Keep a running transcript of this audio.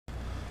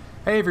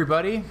Hey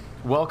everybody,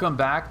 welcome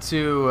back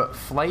to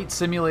Flight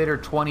Simulator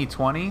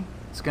 2020.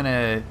 It's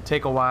gonna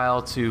take a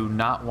while to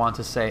not want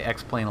to say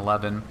X-Plane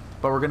 11,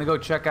 but we're gonna go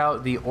check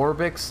out the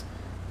ORBX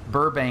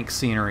Burbank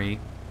scenery.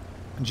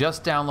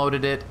 Just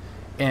downloaded it,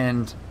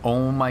 and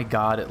oh my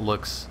god, it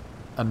looks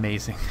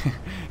amazing.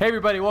 Hey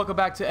everybody, welcome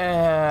back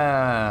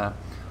to,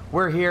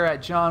 we're here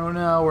at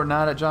no, we're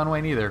not at John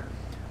Wayne either.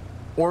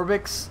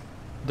 ORBX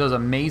does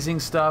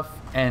amazing stuff,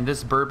 and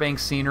this Burbank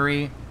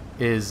scenery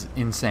is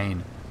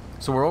insane.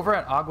 So we're over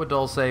at Agua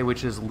Dulce,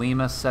 which is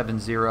Lima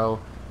 70,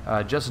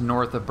 just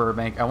north of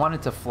Burbank. I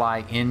wanted to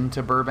fly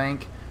into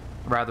Burbank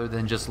rather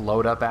than just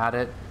load up at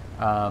it.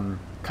 Kind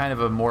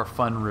of a more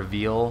fun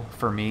reveal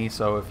for me,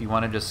 so if you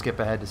want to just skip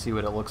ahead to see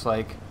what it looks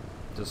like,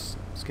 just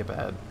skip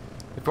ahead.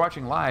 If you're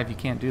watching live, you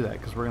can't do that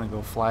because we're going to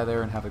go fly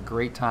there and have a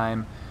great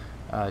time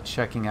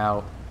checking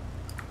out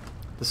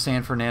the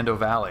San Fernando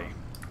Valley.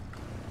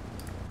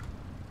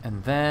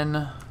 And then,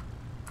 here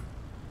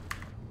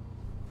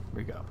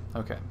we go,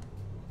 okay.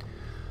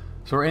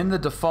 So we're in the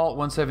default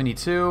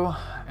 172,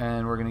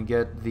 and we're gonna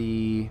get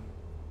the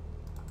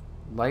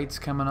lights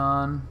coming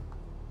on.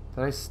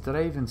 Did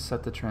I even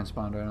set the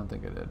transponder? I don't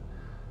think I did.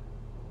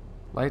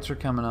 Lights are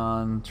coming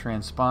on.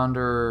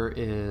 Transponder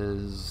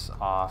is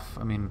off.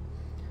 I mean,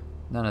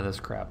 none of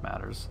this crap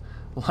matters.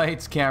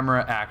 Lights,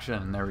 camera,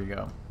 action. There we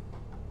go.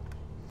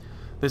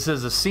 This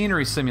is a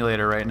scenery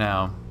simulator right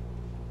now.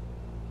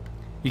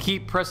 You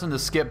keep pressing the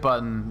skip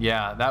button.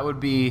 Yeah, that would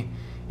be...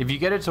 If you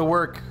get it to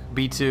work,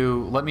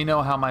 B2, let me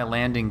know how my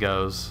landing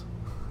goes.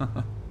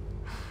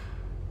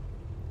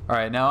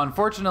 Alright, now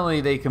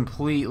unfortunately they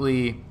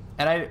completely...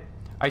 And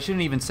I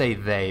shouldn't even say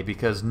they,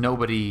 because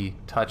nobody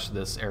touched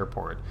this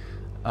airport.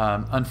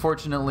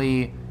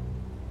 Unfortunately,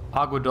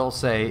 Agua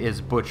Dulce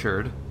is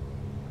butchered.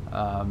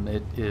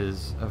 It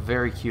is a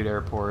very cute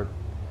airport,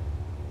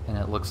 and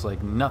it looks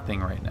like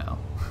nothing right now.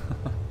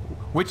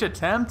 Which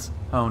attempt?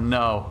 Oh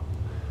no.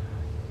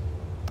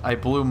 I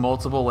blew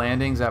multiple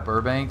landings at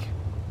Burbank.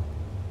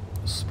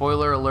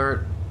 Spoiler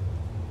alert,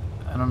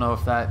 I don't know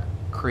if that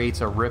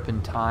creates a rip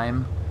in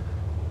time.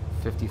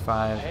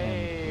 55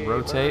 and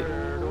rotate.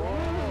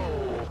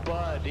 Whoa,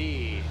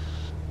 buddy.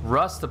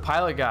 Russ, the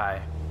pilot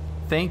guy,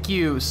 thank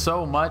you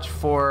so much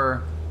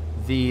for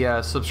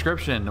the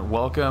subscription.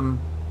 Welcome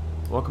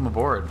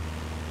aboard.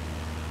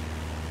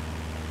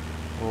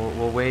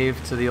 We'll wave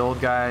to the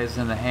old guys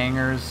in the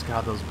hangars.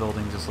 God, those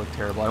buildings just look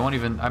terrible.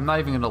 I'm not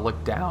even gonna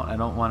look down. I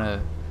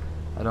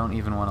don't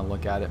even want to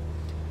look at it.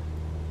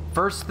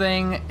 First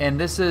thing, and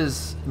this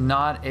is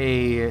not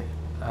a,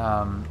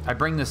 I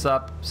bring this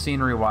up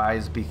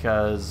scenery-wise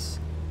because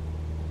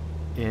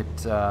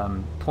it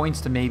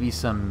points to maybe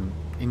some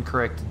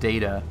incorrect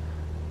data.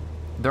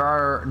 There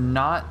are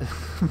not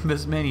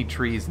this many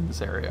trees in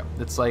this area.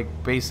 It's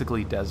like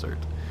basically desert.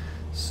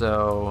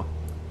 So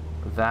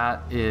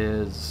that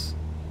is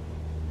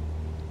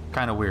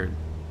kind of weird.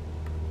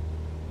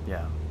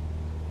 Yeah.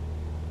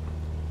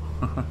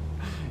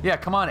 Yeah,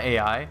 come on,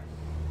 AI.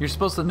 You're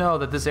supposed to know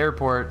that this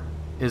airport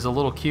is a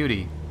little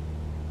cutie.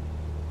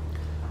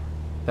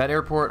 That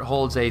airport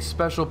holds a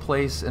special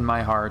place in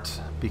my heart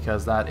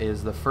because that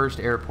is the first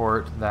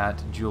airport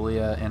that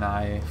Julia and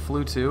I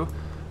flew to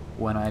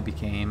when I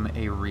became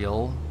a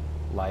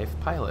real-life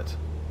pilot.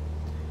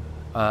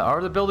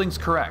 Are the buildings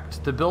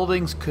correct? The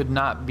buildings could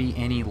not be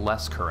any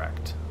less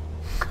correct.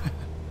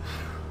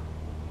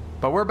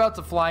 But we're about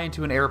to fly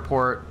into an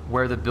airport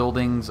where the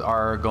buildings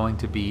are going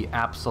to be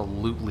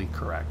absolutely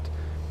correct.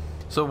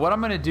 So what I'm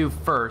going to do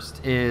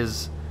first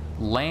is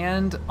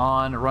land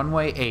on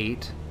runway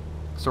 8.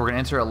 So we're going to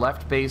enter a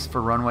left base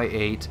for runway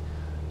 8,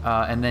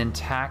 and then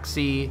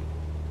taxi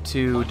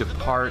to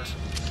depart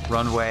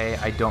runway,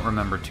 I don't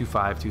remember,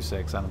 25,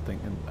 26, I don't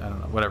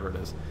know, whatever it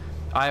is.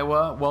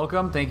 Iowa,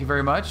 welcome. Thank you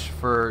very much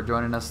for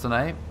joining us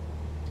tonight.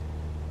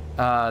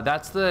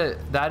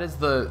 That is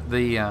the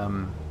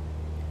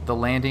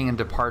landing and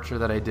departure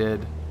that I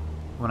did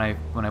when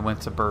I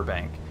went to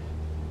Burbank.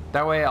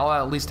 That way I'll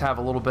at least have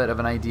a little bit of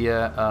an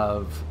idea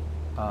of,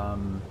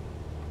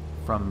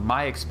 from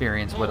my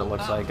experience, what it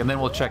looks like. And then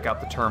we'll check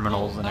out the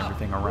terminals and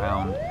everything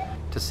around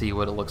to see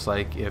what it looks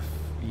like if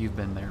you've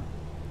been there.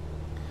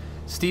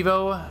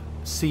 Stevo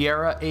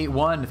Sierra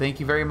 81,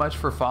 thank you very much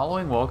for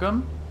following.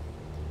 Welcome.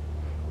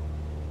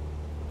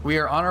 We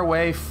are on our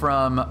way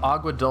from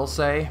Agua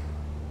Dulce,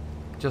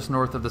 just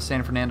north of the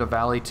San Fernando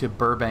Valley, to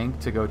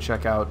Burbank to go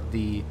check out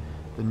the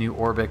new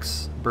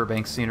ORBX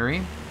Burbank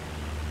scenery,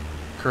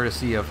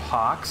 courtesy of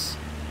Hawks.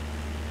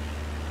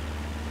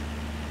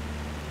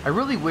 I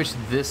really wish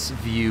this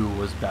view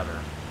was better.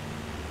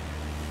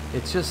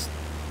 It's just,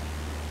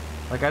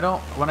 like,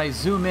 when I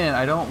zoom in,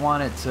 I don't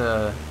want it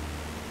to,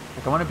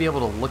 like, I want to be able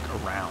to look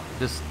around.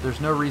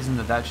 There's no reason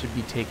that should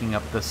be taking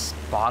up this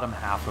bottom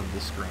half of the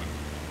screen.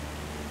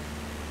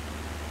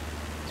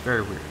 It's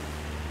very weird.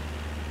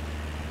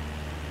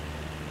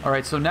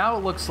 Alright, so now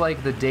it looks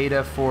like the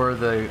data for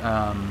the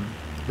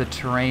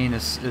terrain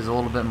is a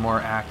little bit more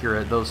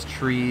accurate. Those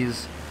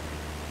trees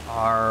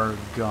are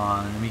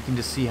gone. I mean, you can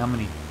just see how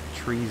many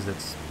trees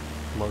that's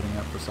loading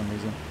up for some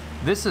reason.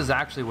 This is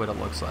actually what it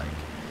looks like.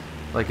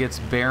 Like it's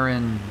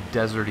barren,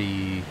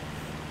 deserty,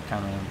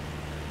 kind of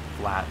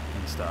flat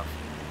and stuff.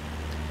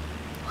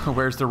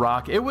 Where's the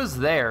rock? It was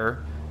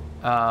there,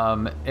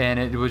 and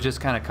it was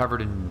just kind of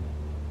covered in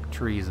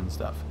trees and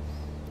stuff.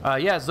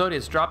 Yeah,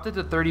 Zodius dropped it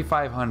to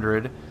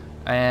 3,500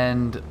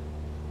 and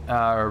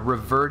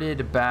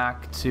reverted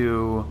back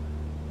to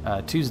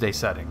Tuesday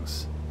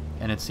settings,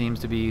 and it seems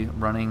to be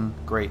running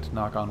great,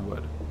 knock on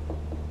wood.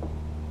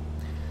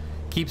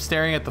 Keep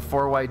staring at the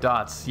 4 white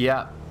dots.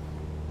 Yeah.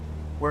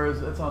 Where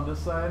is it's on this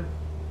side?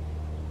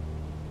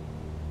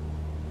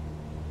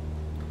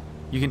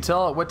 You can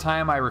tell at what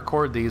time I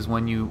record these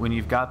when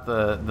you've got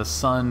the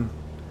sun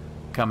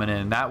coming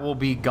in. That will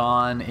be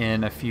gone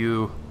in a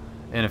few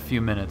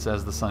minutes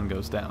as the sun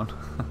goes down.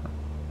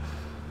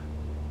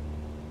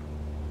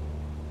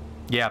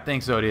 Yeah,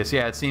 thanks, Odious.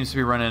 Yeah, it seems to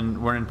be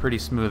running pretty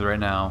smooth right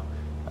now.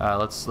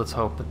 Let's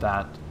hope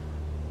that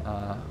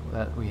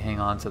we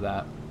hang on to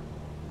that.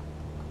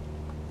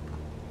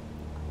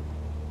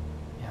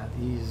 Yeah,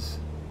 these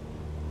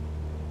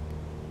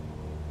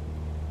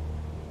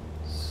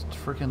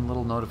freaking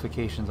little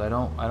notifications. I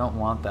don't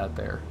want that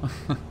there.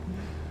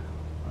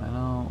 I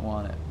don't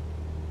want it.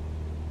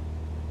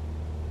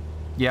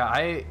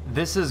 Yeah,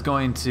 this is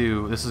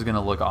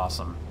gonna look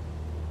awesome.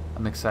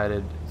 I'm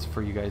excited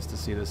for you guys to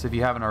see this if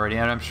you haven't already,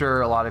 and I'm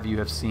sure a lot of you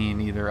have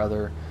seen either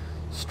other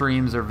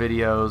streams or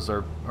videos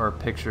or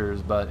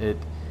pictures, but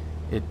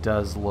it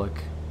does look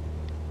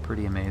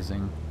pretty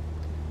amazing.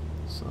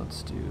 So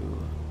let's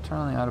turn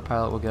on the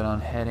autopilot. We'll get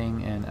on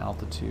heading and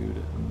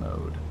altitude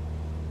mode.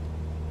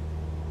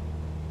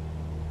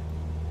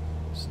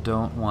 Just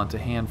don't want to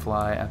hand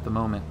fly at the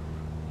moment.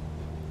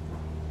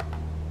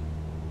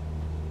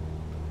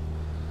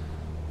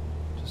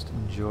 Just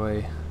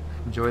enjoy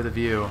the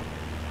view.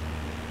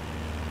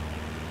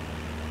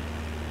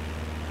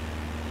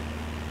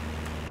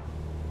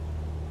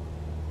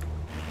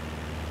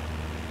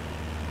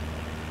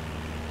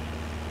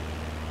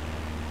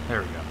 There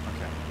we go.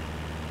 Okay.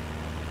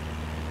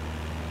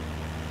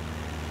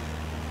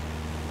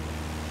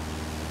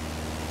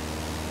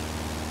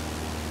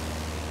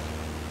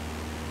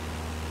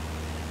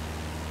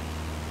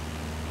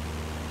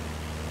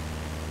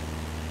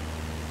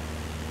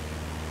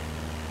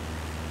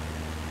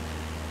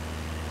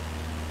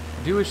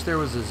 I do wish there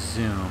was a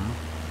zoom.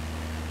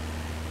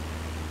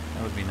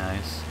 That would be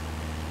nice.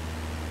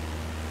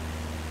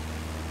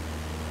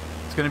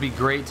 It's going to be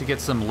great to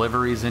get some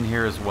liveries in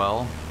here as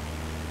well.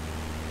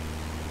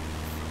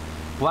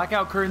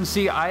 Blackout curtains.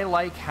 See, I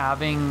like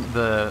having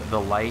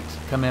the light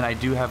come in. I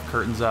do have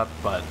curtains up,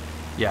 but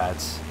yeah,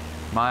 it's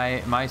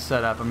my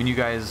setup. I mean, you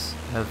guys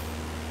have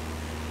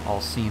all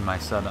seen my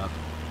setup.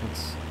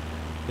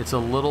 It's a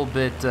little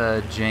bit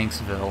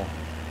Janksville.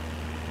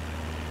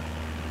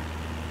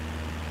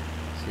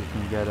 So you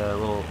can get a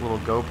little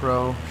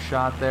GoPro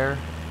shot there.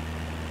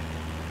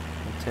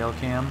 The tail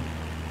cam.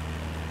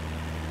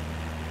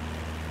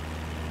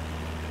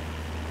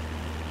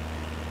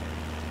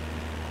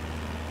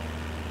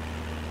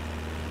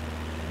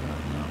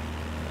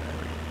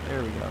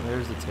 There we go.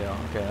 There's the tail.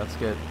 Okay, let's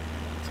get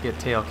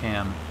tail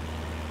cam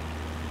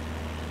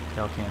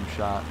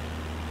shot.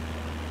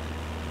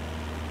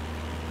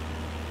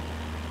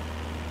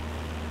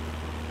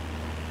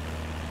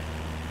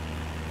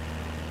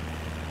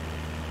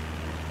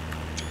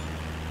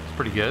 It's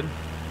pretty good.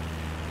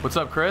 What's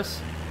up, Chris?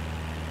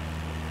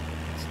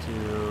 Let's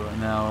do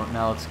now.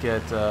 Let's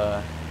get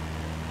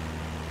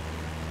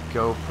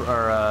GoPro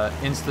or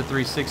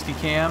Insta360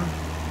 cam.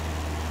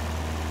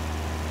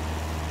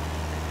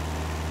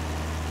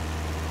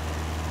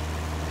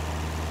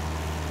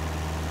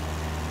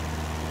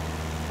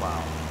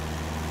 Wow.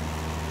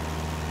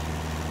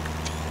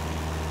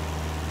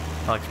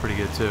 That looks pretty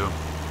good too.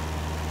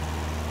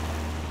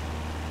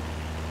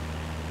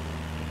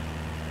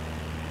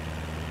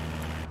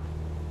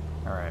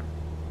 Alright.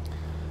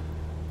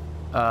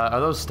 Are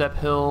those step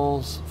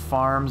hills,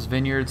 farms,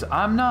 vineyards?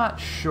 I'm not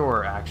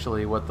sure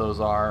actually what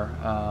those are.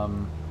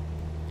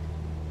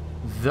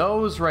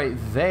 Those right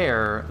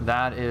there,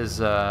 that is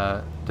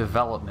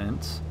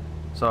development.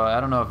 So I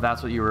don't know if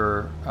that's what you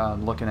were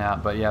looking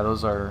at, but yeah,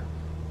 those are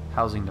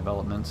housing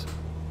developments.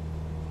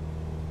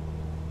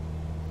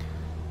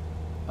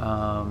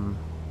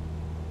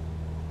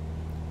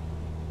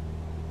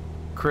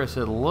 Chris,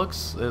 it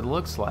looks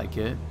like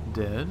it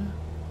did.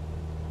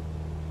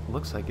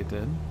 Looks like it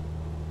did.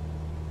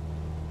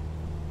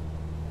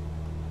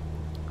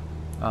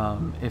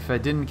 If I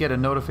didn't get a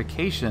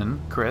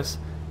notification, Chris,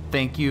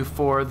 thank you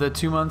for the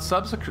 2-month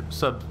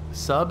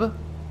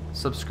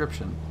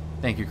subscription.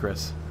 Thank you,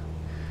 Chris.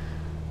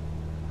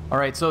 All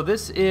right, so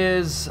this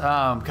is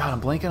God,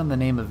 I'm blanking on the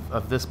name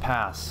of this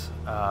pass.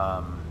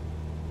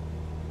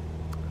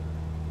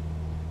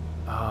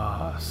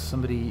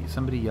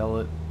 Somebody yell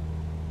it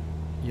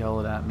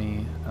at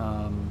me.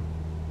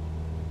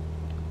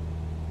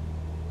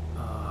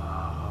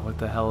 What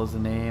the hell is the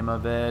name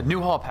of it?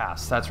 Newhall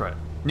Pass. That's right,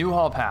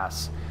 Newhall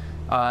Pass.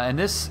 And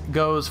this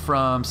goes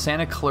from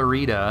Santa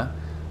Clarita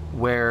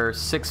where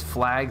Six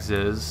Flags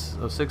is.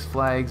 So Six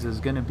Flags is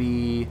going to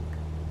be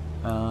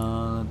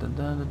out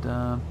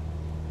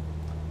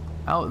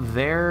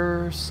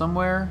there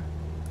somewhere.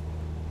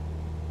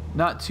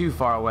 Not too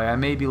far away. I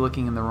may be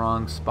looking in the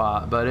wrong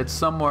spot, but it's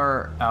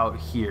somewhere out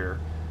here.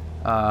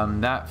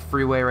 That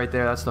freeway right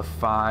there, that's the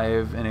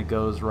 5, and it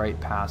goes right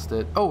past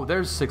it. Oh,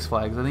 there's Six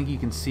Flags. I think you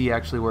can see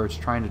actually where it's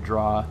trying to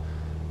draw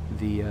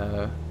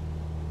the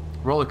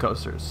roller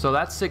coasters. So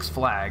that's Six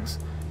Flags.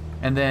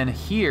 And then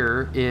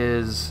here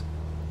is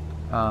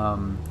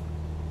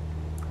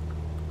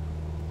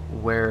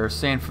where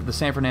the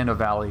San Fernando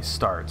Valley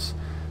starts.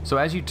 So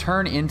as you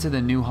turn into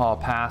the Newhall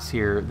Pass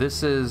here,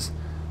 this is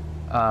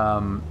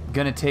going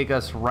to take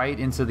us right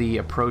into the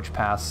approach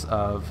pass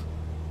of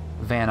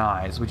Van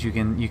Nuys, which you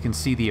can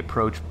see the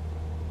approach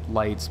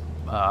lights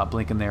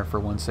blinking there for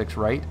 16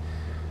 right.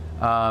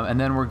 And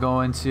then we're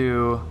going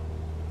to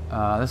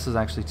this is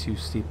actually too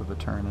steep of a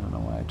turn. I don't know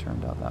why I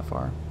turned out that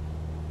far.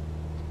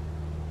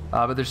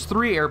 But there's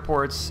 3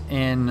 airports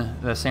in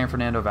the San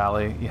Fernando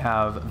Valley. You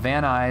have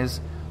Van Nuys,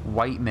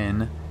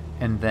 Whiteman,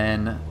 and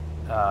then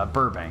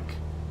Burbank.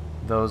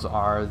 Those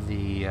are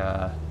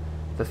the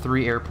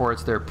 3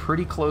 airports. They're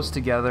pretty close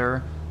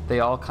together. They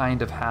all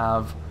kind of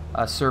have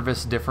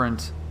service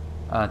different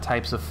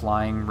types of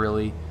flying,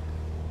 really.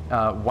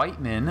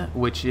 Whiteman,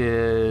 which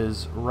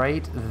is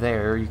right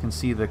there, you can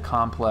see the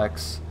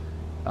complex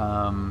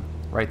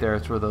right there.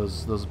 It's where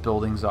those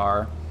buildings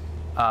are.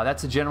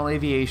 That's a general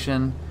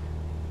aviation.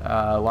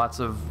 Lots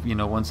of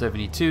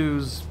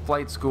 172s,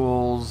 flight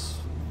schools,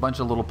 bunch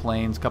of little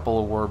planes,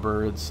 couple of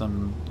warbirds,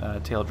 some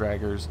tail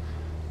draggers,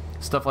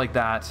 stuff like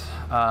that.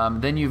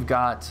 Then you've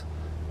got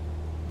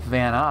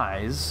Van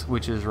Nuys,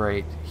 which is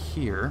right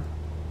here,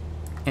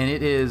 and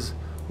it is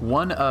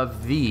one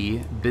of the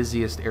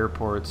busiest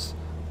airports,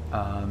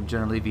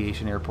 general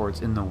aviation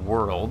airports in the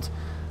world,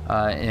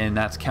 and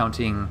that's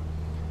counting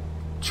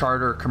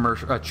charter,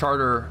 commercial,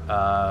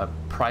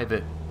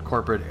 private,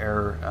 corporate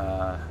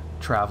air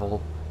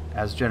travel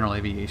as general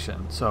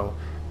aviation. So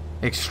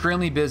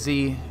extremely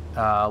busy,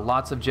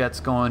 lots of jets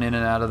going in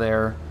and out of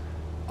there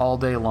all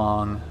day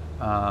long,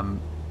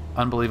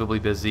 unbelievably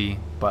busy,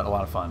 but a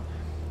lot of fun.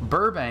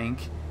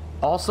 Burbank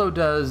also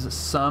does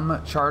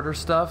some charter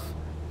stuff,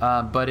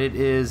 but it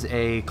is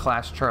a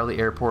Class Charlie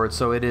airport,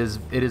 so it is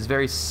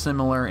very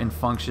similar in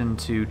function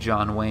to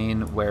John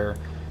Wayne, where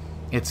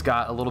it's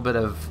got a little bit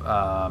of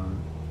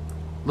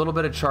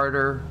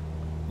charter,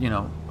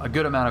 a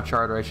good amount of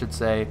charter, I should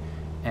say,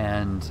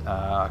 and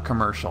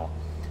commercial.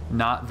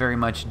 Not very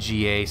much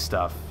GA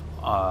stuff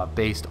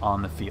based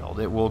on the field.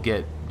 It will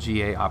get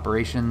GA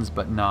operations,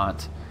 but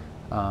not,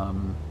 not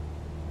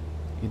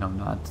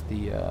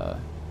the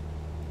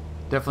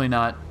definitely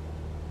not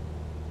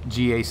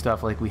GA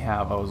stuff like we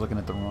have. I was looking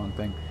at the wrong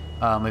thing.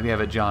 Like we have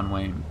at John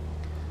Wayne.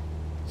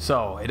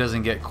 So it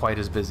doesn't get quite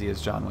as busy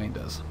as John Wayne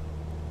does.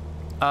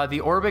 The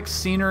ORBX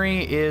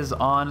scenery is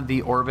on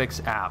the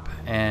ORBX app,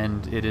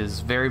 and it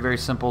is very, very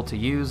simple to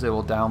use. It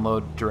will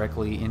download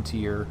directly into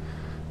your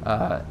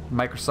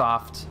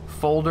Microsoft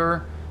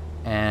folder,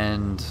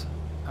 and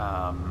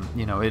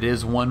it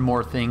is one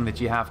more thing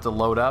that you have to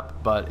load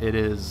up, but it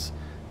is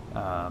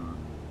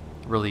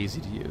really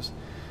easy to use.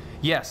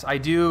 Yes, I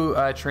do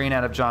train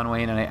out of John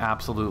Wayne, and I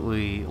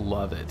absolutely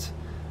love it.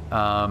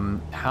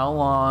 How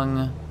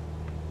long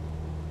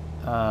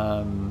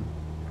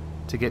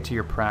to get to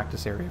your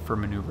practice area for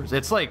maneuvers?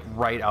 It's like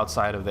right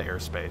outside of the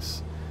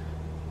airspace.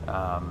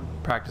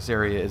 Practice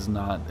area is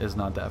not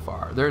that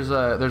far. There's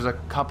a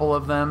couple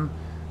of them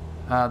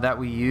that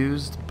we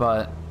used,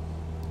 but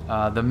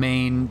the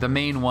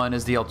main one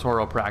is the El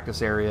Toro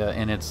practice area,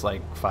 and it's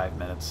like 5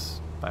 minutes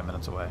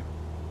away.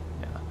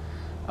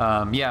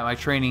 Yeah, my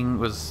training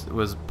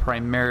was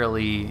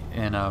primarily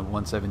in a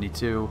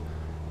 172.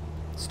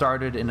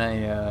 Started in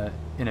a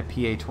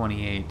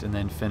PA-28 and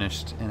then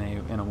finished in a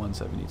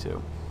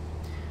 172.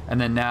 And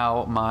then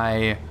now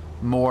my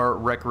more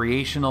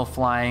recreational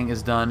flying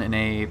is done in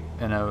a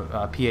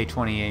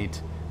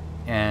PA-28,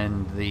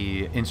 and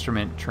the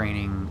instrument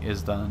training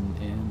is done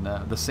in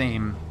the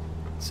same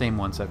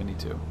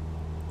 172.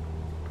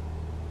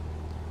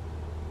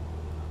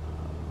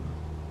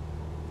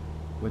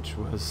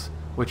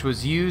 Which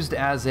was used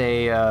as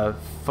a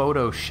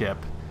photo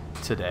ship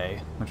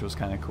today, which was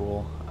kind of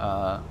cool,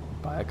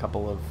 by a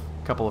couple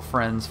of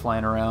friends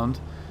flying around.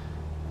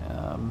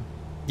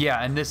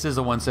 Yeah, and this is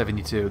a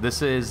 172.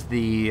 This is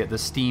the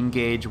steam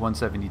gauge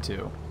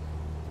 172,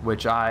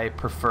 which I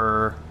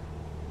prefer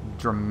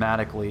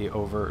drastically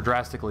over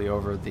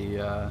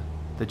the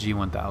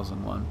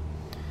G1000 one.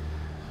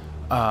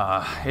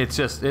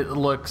 It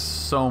looks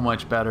so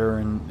much better,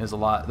 and the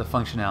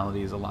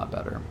functionality is a lot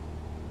better.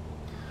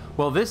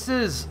 Well, this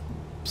is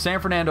San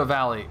Fernando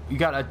Valley. You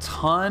got a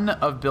ton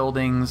of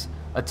buildings,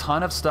 a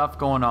ton of stuff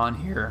going on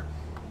here,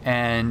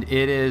 and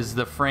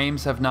the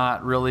frames have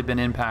not really been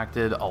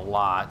impacted a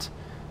lot.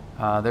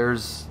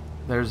 There's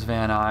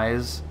Van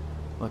Nuys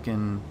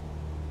looking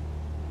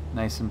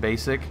nice and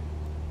basic.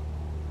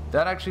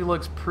 That actually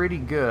looks pretty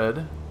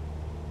good.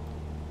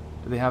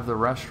 Do they have the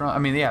restaurant? I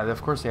mean, yeah,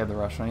 of course they have the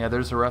restaurant. Yeah,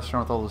 there's a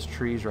restaurant with all those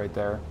trees right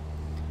there.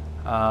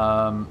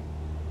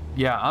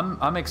 Yeah,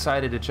 I'm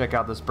excited to check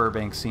out this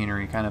Burbank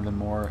scenery kind of in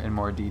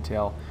more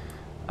detail.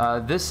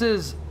 This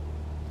is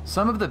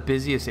some of the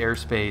busiest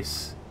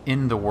airspace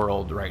in the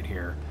world right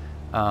here.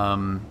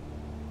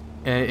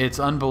 It's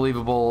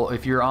unbelievable.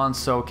 If you're on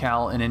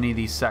SoCal in any of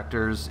these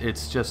sectors,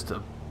 it's just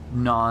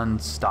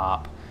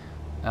non-stop.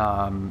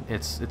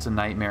 It's a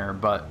nightmare,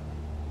 but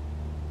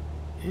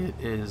it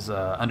is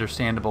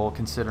understandable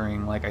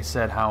considering, like I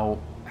said, how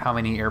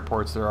many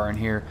airports there are in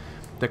here.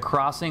 The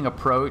crossing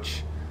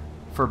approach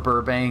for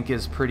Burbank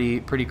is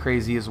pretty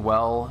crazy as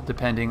well,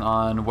 depending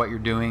on what you're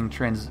doing,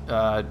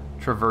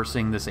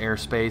 traversing this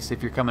airspace.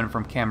 If you're coming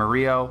from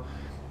Camarillo,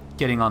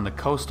 getting on the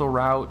coastal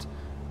route,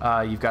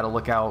 you've got to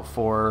look out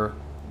for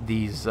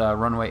these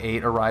runway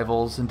 8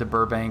 arrivals into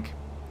Burbank.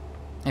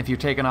 If you're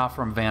taking off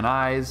from Van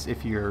Nuys,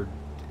 if you're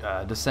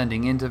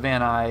descending into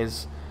Van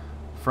Nuys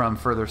from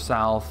further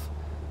south,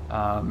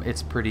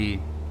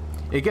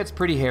 it gets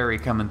pretty hairy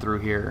coming through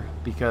here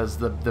because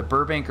the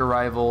Burbank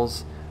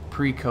arrivals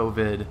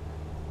pre-COVID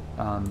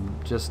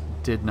just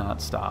did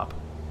not stop.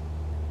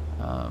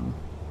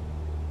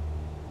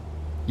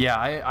 Yeah,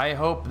 I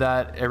hope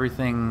that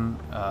everything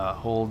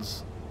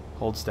holds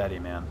steady,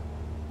 man.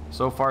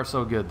 So far,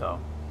 so good, though.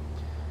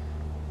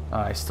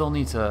 I still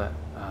need to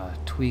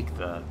tweak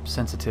the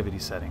sensitivity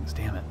settings.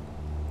 Damn it.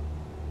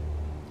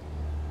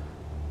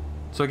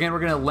 So again, we're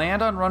going to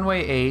land on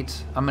runway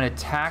 8. I'm going to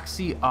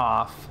taxi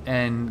off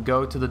and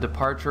go to the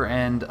departure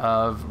end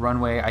of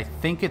runway. I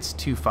think it's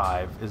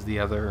 25 is the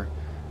other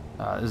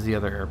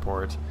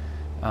airport.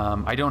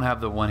 I don't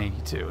have the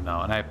 182, no,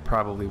 and I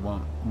probably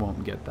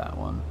won't get that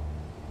one.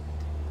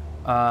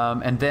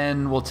 And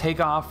then we'll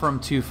take off from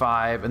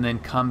 25 and then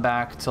come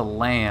back to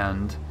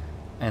land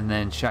and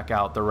then check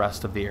out the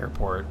rest of the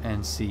airport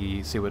and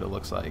see what it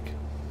looks like.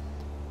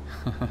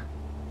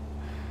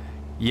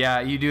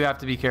 Yeah, you do have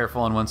to be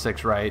careful on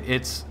 16 right.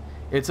 It's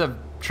a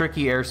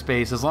tricky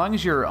airspace. As long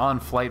as you're on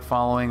flight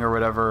following or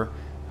whatever,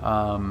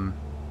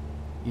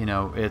 you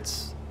know,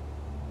 it's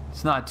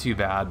not too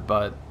bad,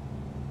 but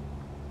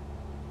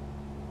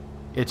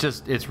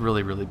it's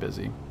really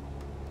busy.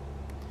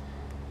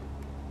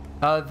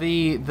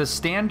 The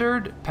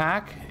standard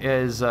pack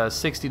is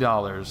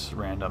 $60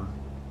 random.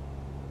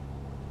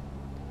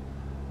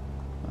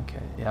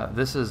 Okay, yeah,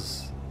 this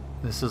is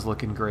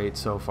looking great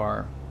so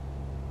far.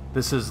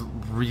 This is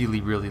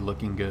really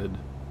looking good.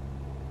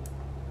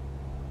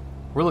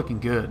 We're looking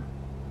good.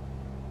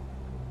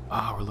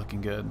 Ah, we're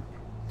looking good.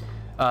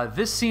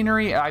 This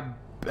scenery,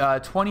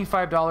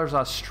 $25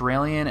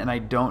 Australian, and I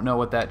don't know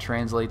what that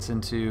translates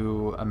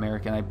into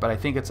American, but I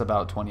think it's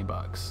about 20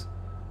 bucks.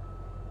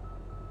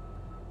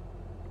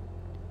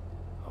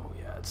 Oh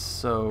yeah, it's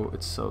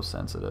so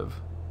sensitive.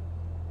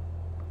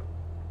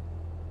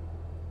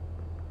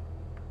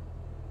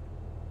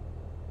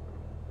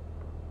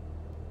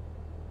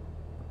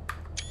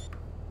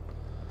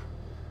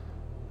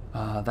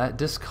 That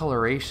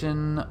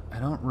discoloration, I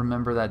don't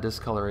remember that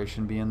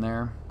discoloration being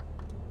there.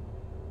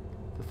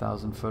 The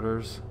 1,000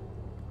 footers.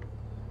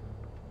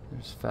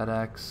 There's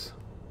FedEx.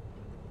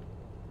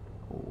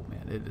 Oh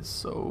man, it is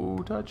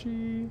so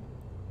touchy.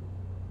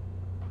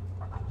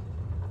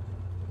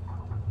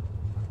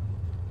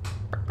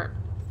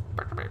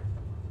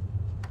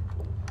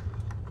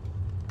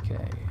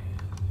 Okay,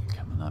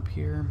 coming up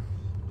here.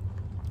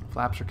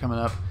 Flaps are coming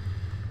up.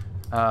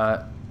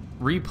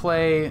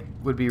 Replay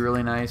would be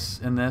really nice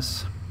in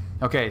this.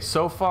 Okay,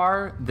 so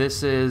far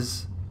this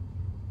is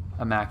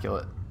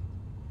immaculate.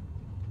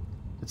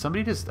 Did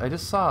somebody I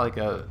just saw like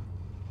a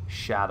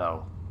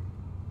shadow.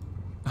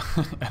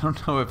 I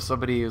don't know if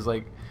somebody was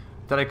like,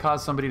 did I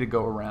cause somebody to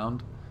go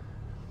around?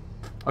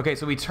 Okay,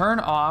 so we turn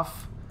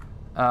off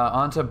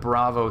onto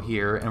Bravo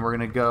here, and we're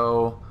gonna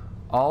go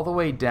all the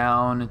way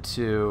down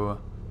to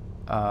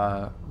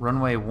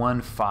runway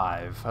 15.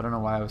 I don't know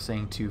why I was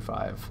saying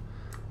 25.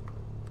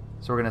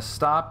 So we're gonna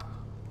stop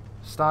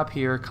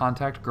here,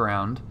 contact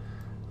ground.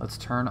 Let's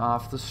turn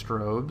off the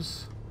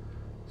strobes.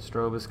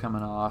 Strobe is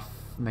coming off,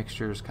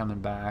 mixture is coming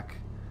back,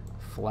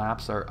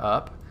 flaps are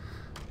up.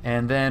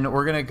 And then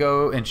we're gonna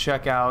go and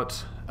check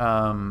out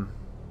the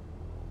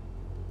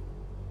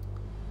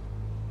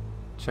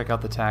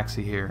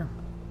taxi here.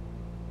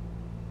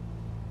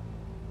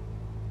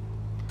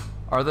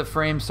 Are the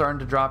frames starting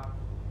to drop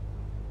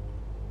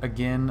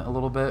again a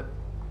little bit?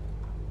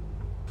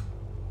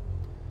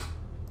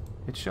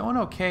 It's showing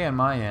okay on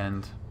my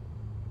end.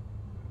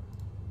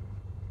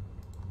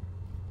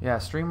 Yeah,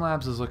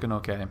 Streamlabs is looking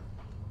okay.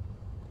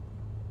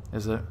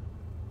 Is it?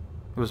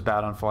 It was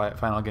bad on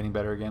Final, getting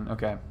better again.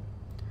 Okay.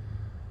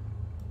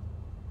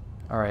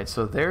 Alright,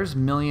 so there's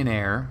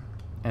Millionaire,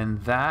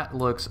 and that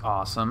looks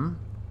awesome.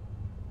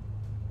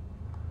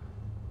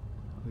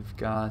 We've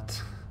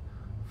got,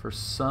 for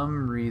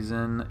some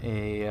reason,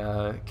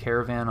 a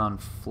caravan on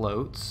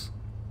floats.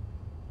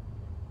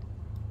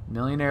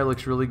 Millionaire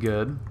looks really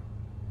good.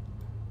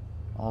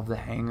 All of the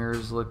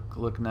hangars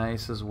look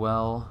nice as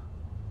well.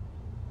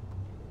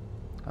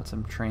 Got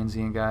some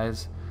transient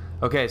guys.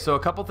 Okay, so a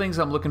couple things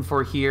I'm looking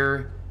for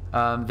here.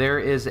 There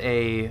is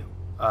a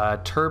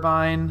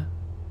turbine.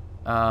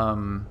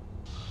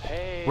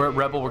 Hey, We're at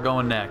Rebel. We're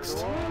going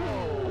next.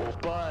 whoa,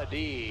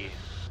 buddy.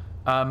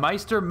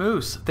 Meister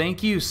Moose,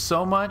 thank you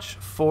so much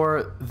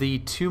for the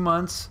 2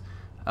 months.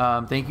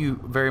 Thank you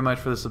very much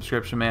for the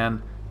subscription,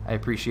 man. I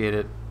appreciate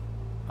it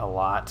a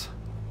lot.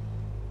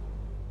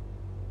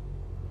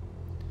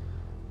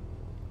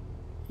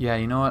 Yeah,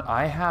 you know what?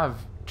 I have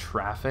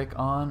traffic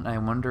on. I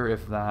wonder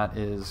if that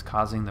is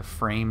causing the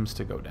frames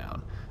to go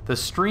down. The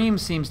stream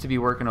seems to be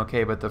working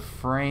okay, but the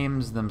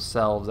frames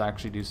themselves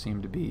actually do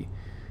seem to be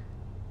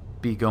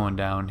going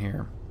down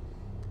here.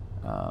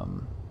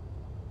 So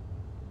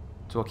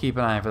we'll keep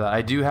an eye for that.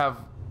 I do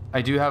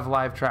have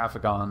live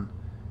traffic on,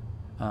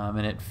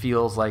 and it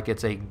feels like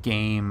it's a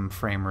game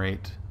frame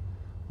rate,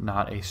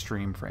 not a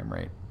stream frame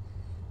rate,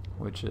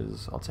 which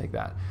is, I'll take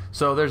that.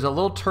 So there's a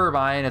little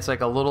turbine. It's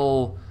like a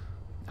little,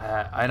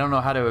 I don't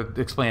know how to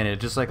explain it.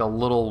 It's just like a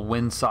little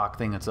windsock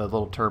thing. It's a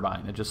little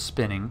turbine. It's just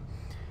spinning.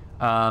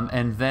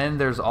 And then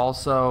there's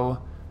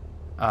also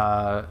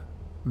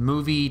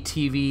movie,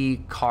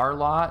 TV, car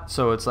lot.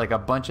 So it's like a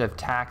bunch of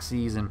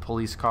taxis and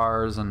police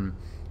cars and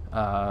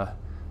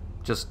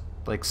just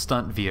like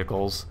stunt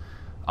vehicles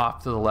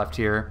off to the left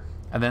here.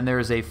 And then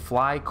there's a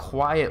fly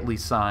quietly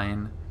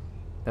sign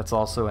that's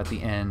also at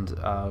the end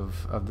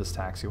of this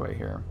taxiway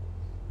here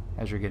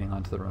as you're getting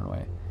onto the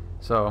runway.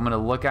 So I'm going to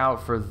look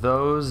out for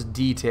those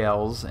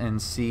details and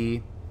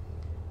see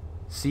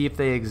if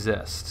they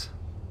exist.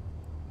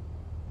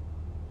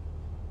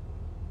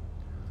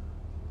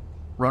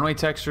 Runway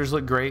textures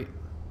look great.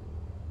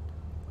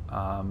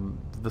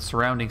 The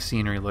surrounding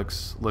scenery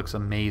looks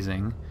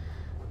amazing.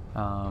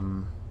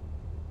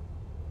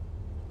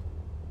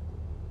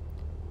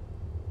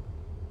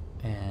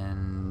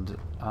 And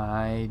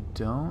I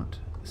don't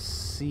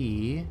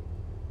see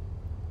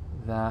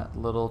that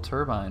little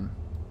turbine.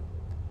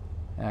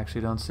 I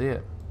actually don't see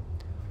it.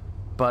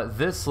 But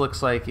this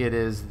looks like it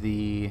is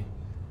the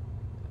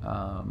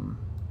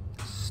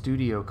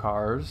studio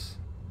cars.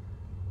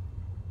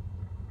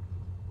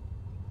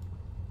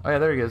 Oh yeah,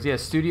 there he goes. Yeah,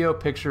 studio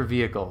picture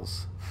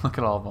vehicles. Look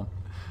at all of them.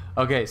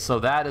 Okay, so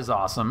that is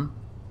awesome.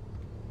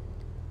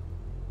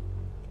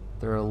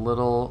 They're a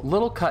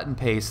little cut and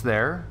paste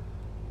there,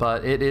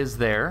 but it is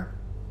there.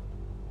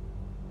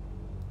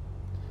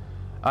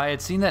 I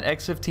had seen that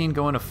X-15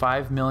 going to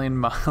 5 million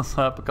miles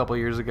up a couple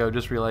years ago.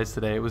 Just realized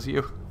today it was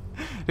you.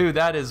 Dude,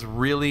 that is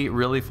really,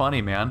 really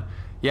funny, man.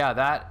 Yeah,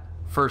 that,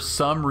 for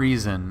some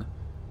reason,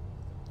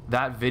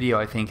 that video,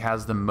 I think,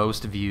 has the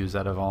most views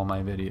out of all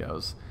my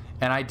videos.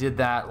 And I did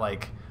that,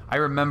 like, I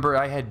remember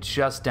I had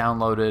just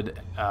downloaded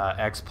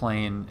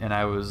X-Plane, and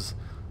I was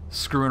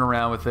screwing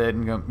around with it,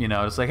 and, you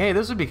know, it's like, hey,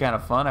 this would be kind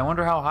of fun. I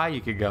wonder how high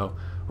you could go.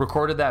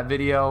 Recorded that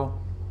video,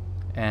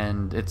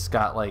 and it's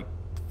got, like,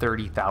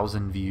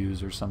 30,000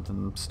 views or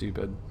something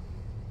stupid.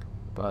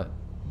 But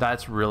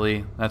that's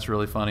really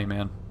funny,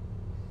 man.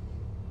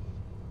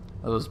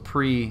 That was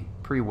pre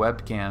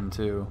webcam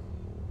too.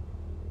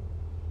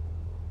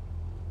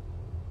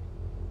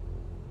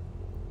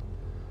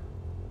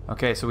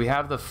 Okay, so we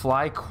have the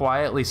fly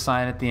quietly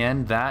sign at the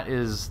end. That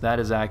is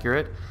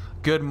accurate.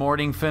 Good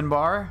morning,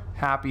 Finbar.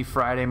 Happy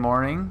Friday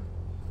morning.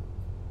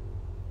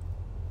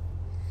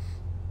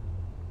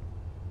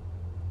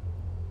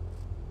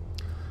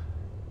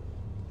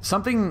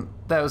 Something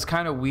that was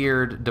kind of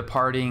weird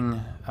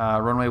departing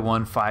runway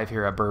 15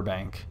 here at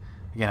Burbank.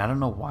 Again, I don't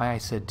know why I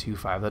said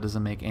 25. That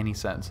doesn't make any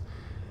sense.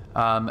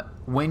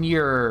 When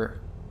you're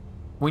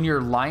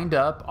lined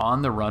up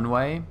on the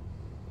runway,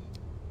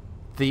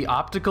 the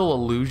optical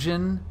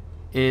illusion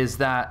is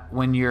that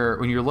when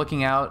you're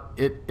looking out,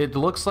 it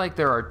looks like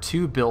there are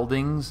two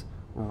buildings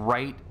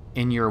right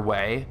in your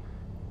way,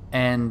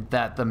 and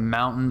that the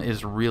mountain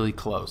is really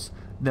close.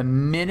 The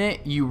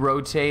minute you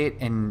rotate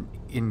and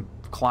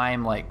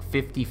climb like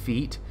 50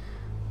 feet,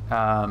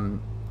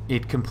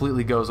 it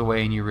completely goes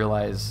away and you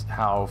realize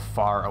how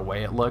far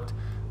away it looked.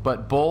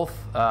 But both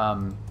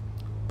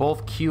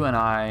Q and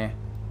I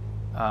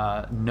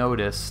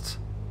noticed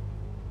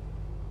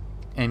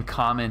and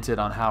commented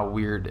on how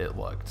weird it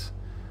looked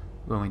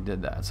when we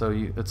did that. So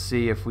let's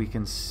see if we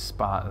can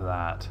spot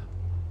that.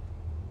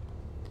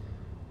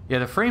 Yeah,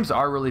 the frames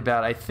are really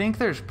bad. I think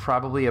there's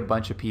probably a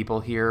bunch of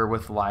people here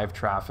with live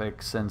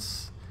traffic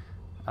since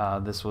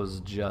this was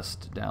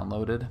just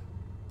downloaded.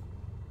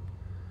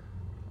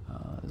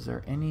 Is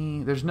there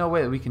any... There's no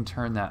way that we can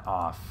turn that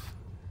off,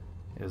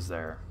 is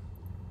there?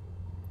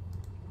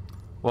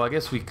 Well, I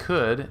guess we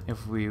could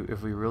if we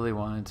really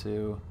wanted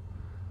to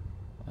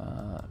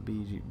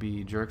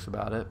be jerks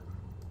about it.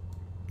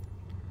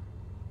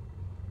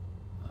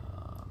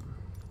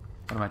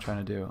 What am I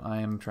trying to do? I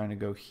am trying to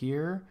go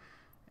here,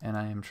 and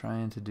I am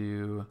trying to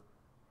do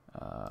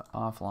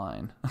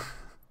offline.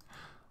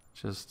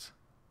 Just...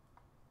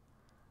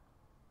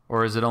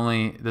 Or is it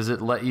only... Does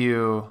it let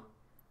you...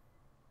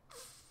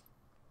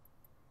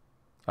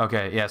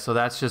 Okay, yeah, so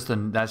that's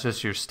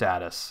just your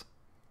status.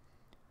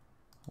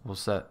 We'll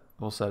set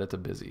it to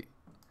busy.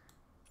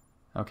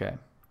 Okay.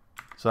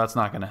 So that's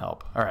not going to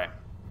help. All right.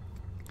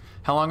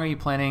 How long are you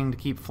planning to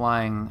keep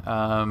flying?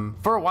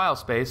 For a while,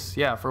 Space.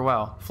 Yeah, for a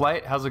while.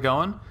 Flight, how's it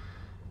going?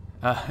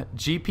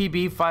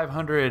 GPB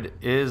 500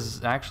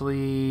 is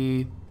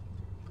actually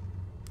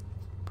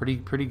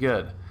pretty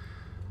good.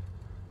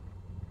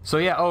 So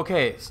yeah,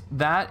 okay,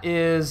 that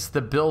is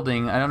the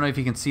building. I don't know if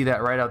you can see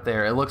that right out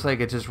there. It looks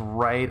like it's just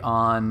right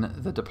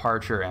on the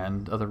departure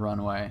end of the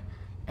runway.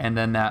 And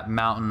then that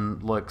mountain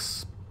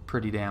looks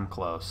pretty damn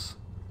close.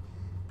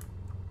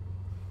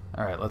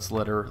 All right, let's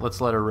let her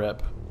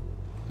rip.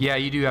 Yeah,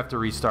 you do have to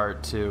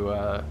restart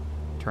to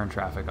turn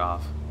traffic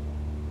off.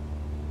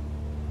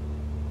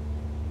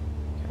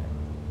 Okay.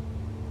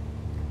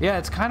 Yeah,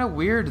 it's kind of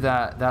weird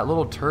that that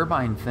little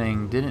turbine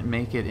thing didn't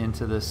make it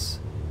into this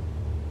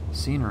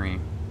scenery.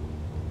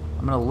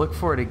 I'm gonna look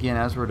for it again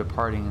as we're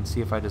departing and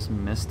see if I just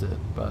missed it,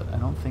 but I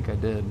don't think I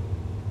did.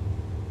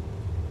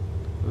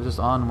 It was just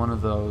on one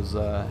of those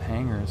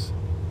hangars.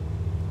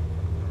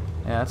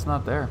 Yeah, it's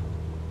not there.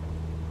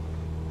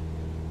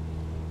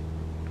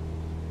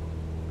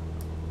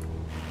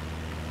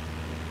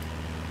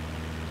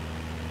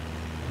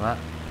 That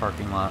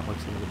parking lot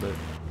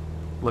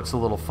looks a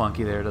little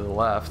funky there to the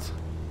left.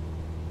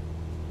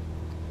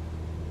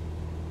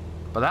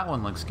 But that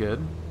one looks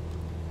good.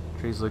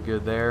 Trees look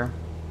good there.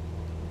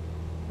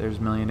 There's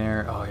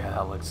Millionaire. Oh yeah,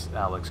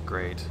 that looks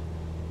great.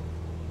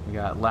 We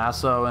got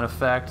lasso in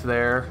effect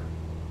there.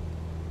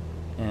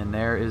 And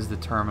there is the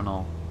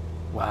terminal.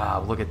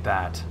 Wow, look at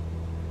that.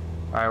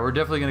 Alright, we're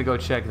definitely gonna go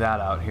check that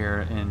out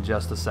here in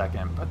just a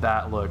second, but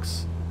that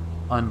looks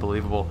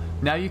unbelievable.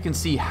 Now you can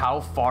see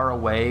how far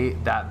away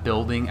that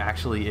building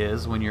actually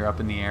is when you're up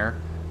in the air.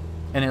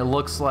 And it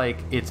looks like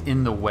it's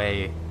in the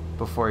way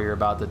before you're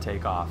about to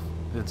take off.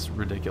 It's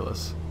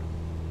ridiculous.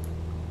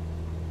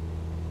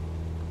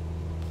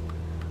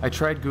 I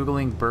tried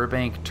Googling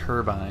Burbank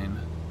turbine.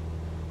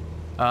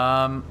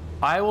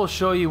 I will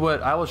show you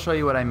what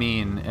I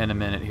mean in a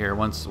minute here.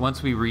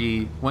 Once we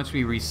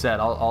reset,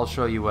 I'll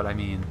show you what I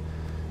mean.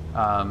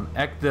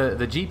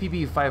 The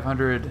GPB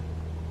 500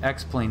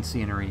 X-plane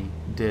scenery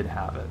did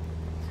have it.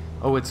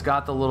 Oh, it's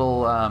got the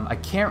little I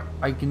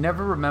can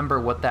never remember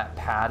what that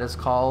pad is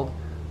called,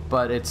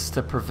 but it's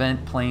to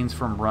prevent planes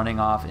from running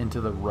off into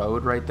the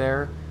road right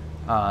there.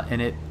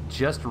 And it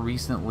just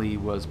recently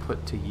was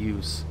put to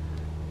use.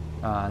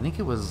 I think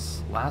it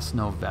was last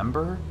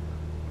November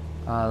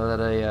that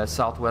a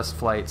Southwest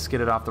flight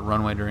skidded off the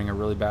runway during a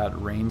really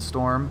bad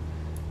rainstorm.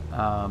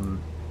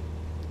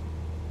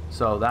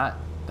 So that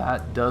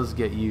does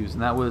get used,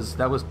 and that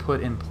was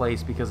put in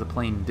place because the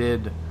plane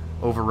did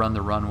overrun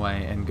the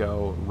runway and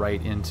go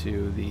right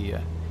into the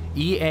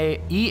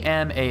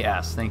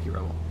EMAS. Thank you,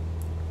 Rebel.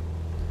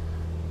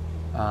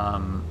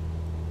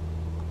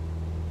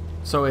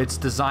 So it's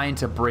designed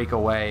to break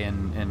away,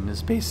 and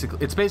it's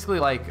basically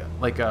like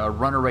a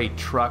runaway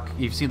truck.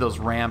 You've seen those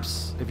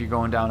ramps if you're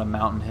going down a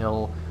mountain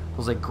hill,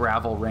 those like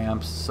gravel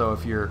ramps. So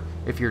if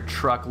your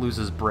truck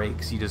loses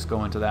brakes, you just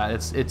go into that.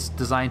 It's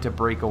designed to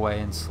break away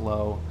and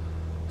slow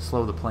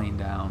the plane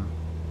down.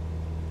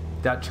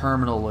 That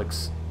terminal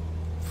looks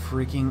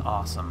freaking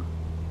awesome.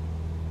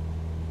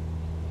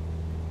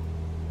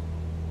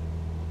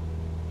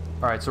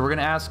 All right, so we're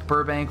gonna ask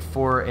Burbank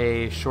for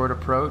a short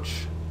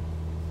approach.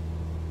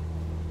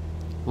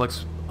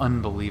 Looks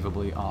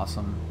unbelievably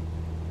awesome.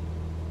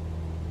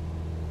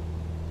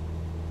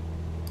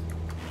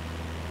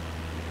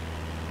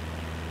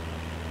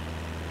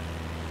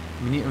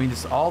 I mean,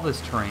 just all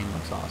this terrain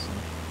looks awesome.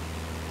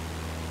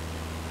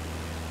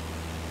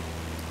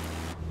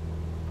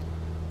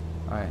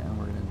 All right, and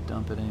we're gonna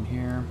dump it in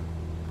here.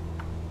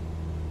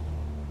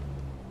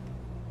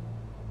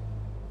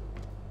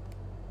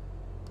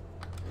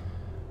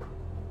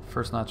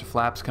 First notch of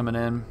flaps coming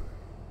in.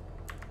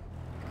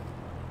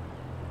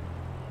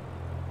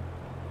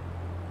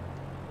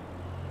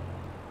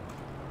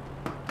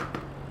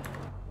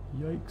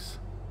 Yikes.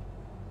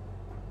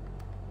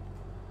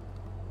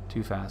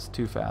 Too fast,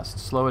 too fast.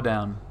 Slow it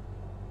down.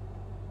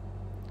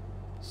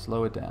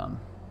 Slow it down.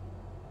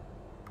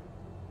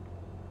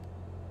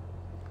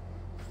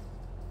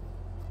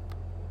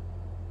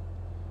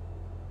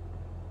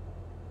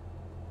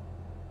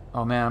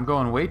 Oh man, I'm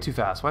going way too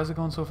fast. Why is it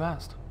going so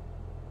fast?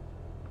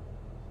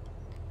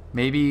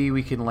 Maybe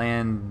we can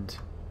land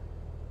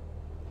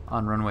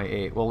on runway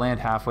 8. We'll land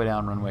halfway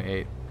down runway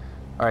 8.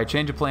 Alright,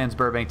 change of plans,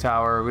 Burbank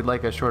Tower. We'd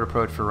like a short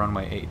approach for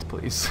runway 8,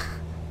 please.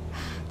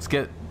 Let's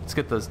get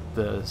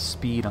the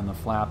speed on the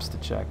flaps to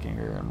check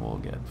here, and we'll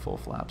get full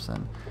flaps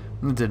in.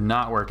 It did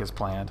not work as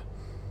planned.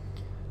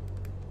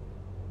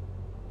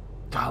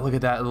 God, look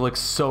at that. It looks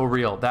so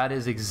real. That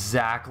is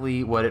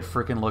exactly what it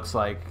freaking looks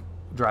like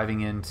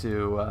driving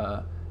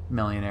into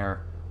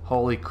Millionaire.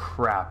 Holy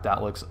crap,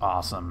 that looks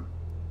awesome.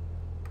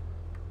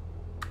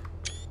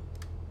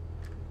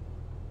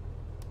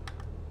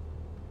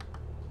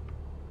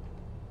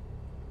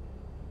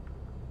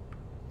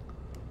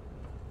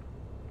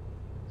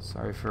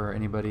 Sorry for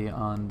anybody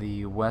on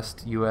the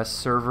West US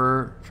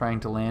server trying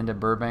to land at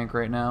Burbank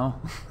right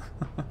now.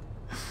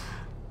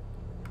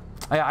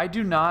 I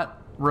do not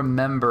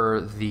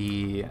remember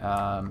the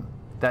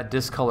that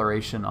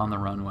discoloration on the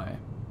runway.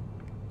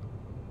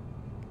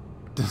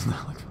 Does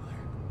not look familiar.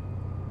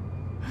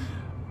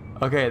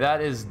 Okay,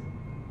 that is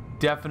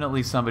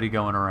definitely somebody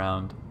going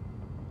around.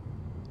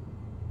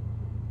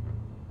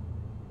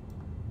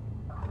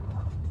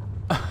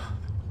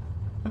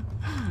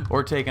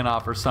 Or taking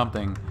off or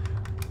something.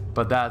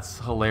 But that's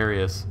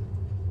hilarious.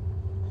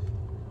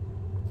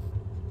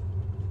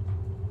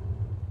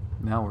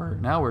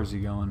 Now where's he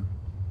going?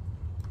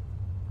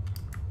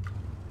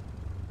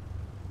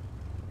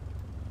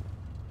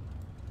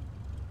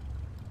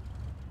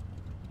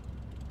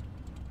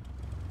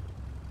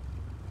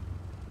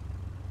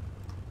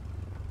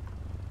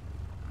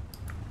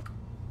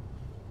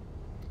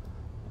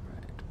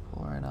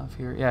 Right off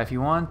here. Yeah, if you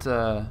want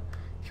a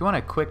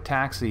quick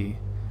taxi,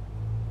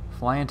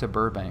 fly into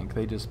Burbank.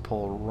 They just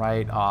pull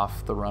right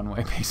off the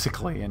runway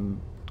basically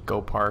and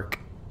go park.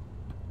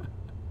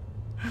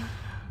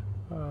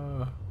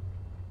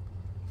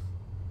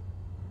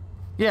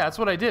 Yeah, that's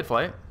what I did,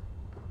 Flight.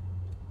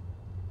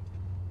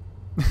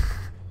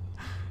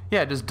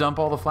 Yeah, just dump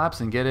all the flaps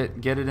and get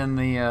it in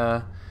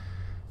the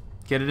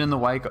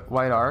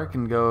white arc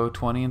and go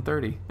 20 and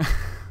 30.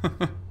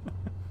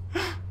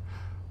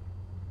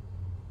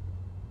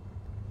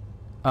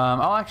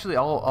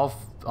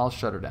 I'll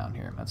shut her down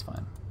here. That's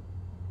fine.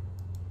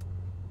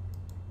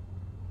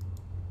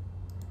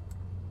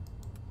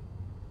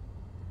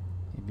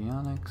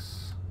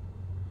 Avionics.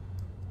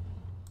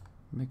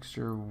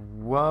 Mixture.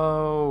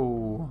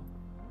 Whoa.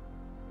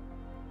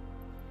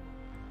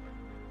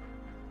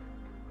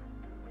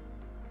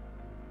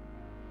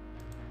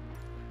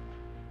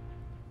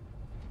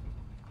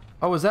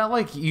 Oh, is that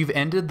like you've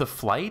ended the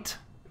flight?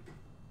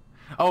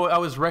 Oh, I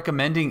was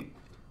recommending.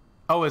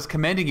 Oh, I was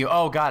commending you.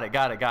 Oh, got it.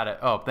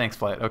 Oh, thanks,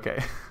 Flight.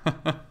 Okay.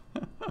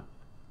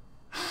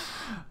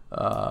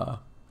 How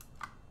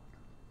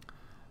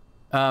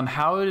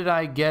did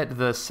I get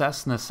the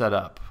Cessna set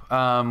up?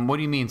 What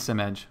do you mean,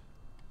 SimEdge?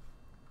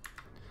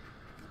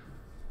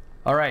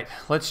 All right,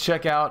 let's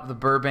check out the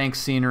Burbank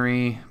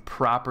scenery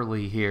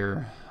properly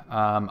here.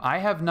 I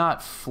have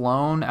not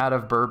flown out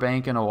of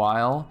Burbank in a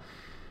while,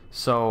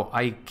 so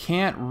I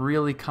can't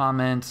really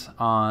comment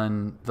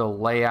on the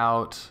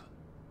layout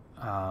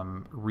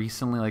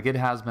recently. Like, it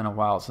has been a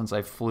while since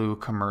I flew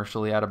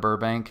commercially out of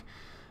Burbank.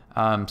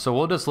 So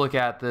we'll just look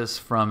at this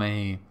from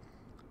a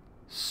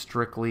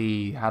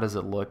strictly how does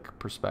it look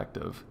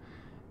perspective.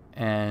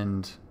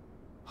 And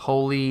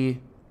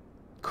holy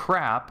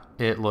crap,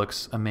 it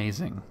looks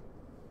amazing.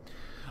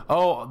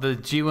 Oh, the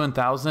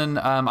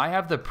G1000. I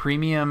have the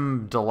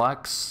Premium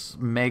Deluxe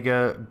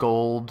Mega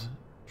Gold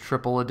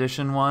Triple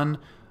Edition one.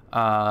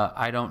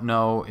 I don't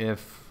know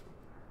if...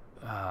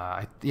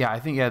 yeah, I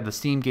think the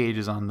steam gauge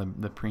is on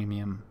the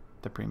premium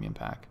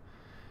pack.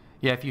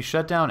 Yeah, if you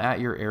shut down at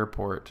your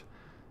airport,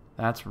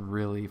 that's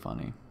really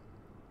funny.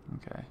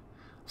 Okay.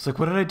 It's like,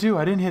 what did I do?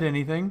 I didn't hit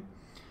anything.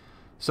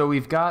 So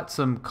we've got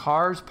some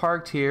cars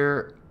parked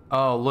here.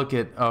 Oh, look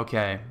at...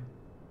 Okay.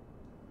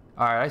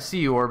 All right, I see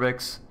you,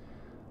 ORBX.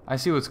 I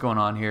see what's going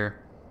on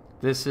here.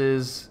 This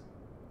is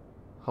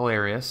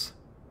hilarious.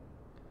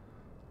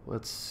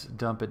 Let's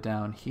dump it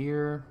down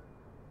here.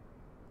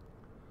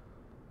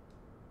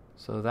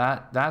 So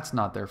that's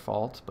not their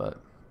fault, but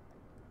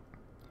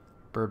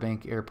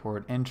Burbank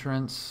Airport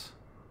entrance.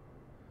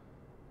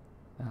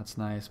 That's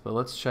nice, but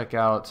let's check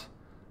out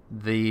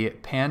the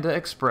Panda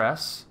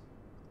Express.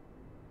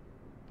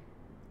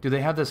 Do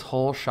they have this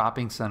whole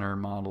shopping center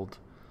modeled?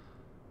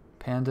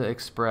 Panda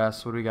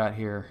Express, what do we got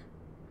here?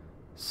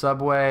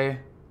 Subway,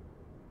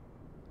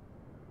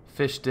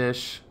 Fish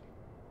Dish.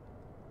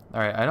 All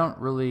right, I don't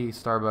really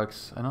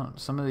Starbucks.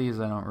 Some of these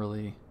I don't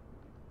really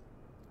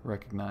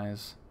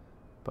recognize,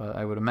 but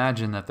I would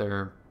imagine that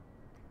they're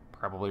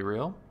probably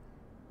real.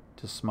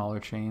 Just smaller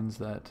chains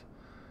that.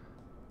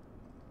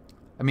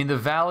 I mean, the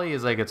Valley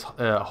is like it's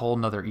a whole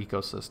nother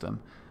ecosystem.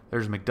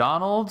 There's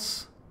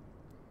McDonald's.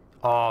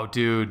 Oh,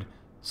 dude,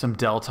 some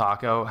Del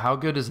Taco. How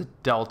good does a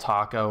Del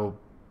Taco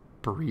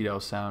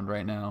burrito sound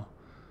right now?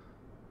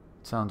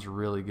 Sounds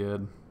really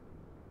good.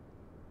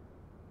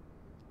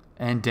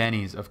 And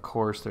Denny's, of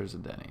course there's a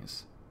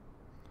Denny's.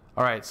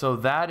 All right, so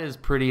that is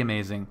pretty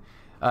amazing.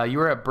 You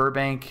were at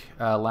Burbank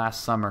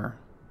last summer.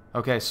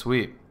 Okay,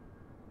 sweet.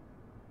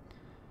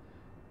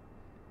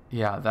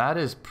 Yeah, that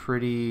is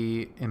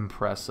pretty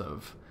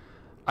impressive.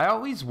 I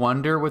always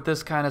wonder with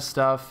this kind of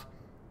stuff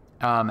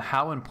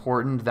how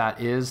important that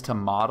is to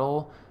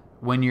model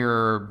when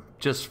you're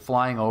just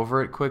flying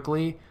over it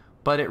quickly,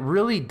 but it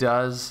really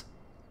does.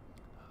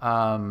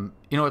 You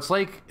know, it's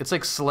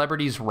like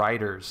celebrities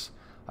writers.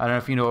 I don't know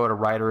if you know what a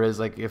writer is.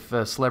 Like, if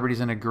a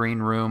celebrity's in a green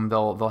room,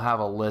 they'll have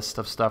a list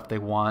of stuff they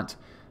want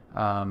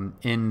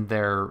in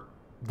their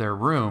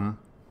room.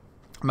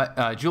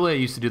 Julia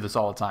used to do this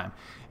all the time,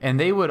 and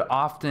they would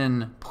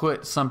often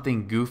put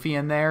something goofy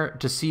in there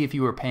to see if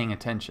you were paying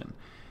attention.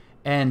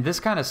 And this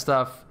kind of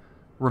stuff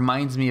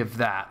reminds me of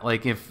that.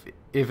 Like, if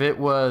it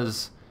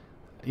was,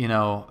 you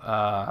know,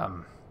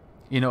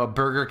 a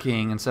Burger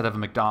King instead of a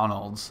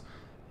McDonald's.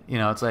 You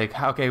know, it's like,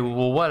 okay,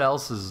 well, what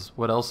else is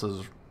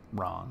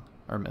wrong?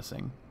 are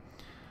missing.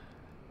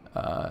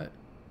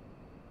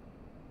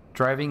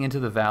 Driving into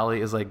the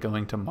valley is like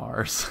going to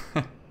Mars.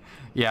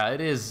 Yeah,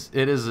 it is.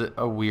 It is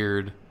a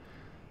weird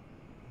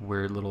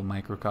little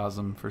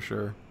microcosm for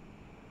sure.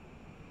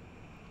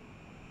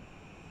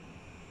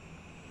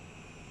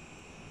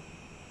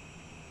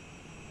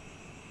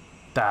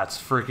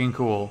 That's freaking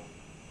cool.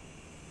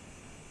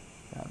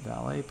 Got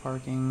valet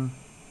parking.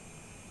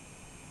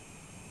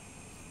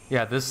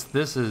 Yeah, this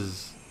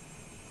is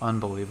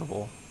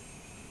unbelievable.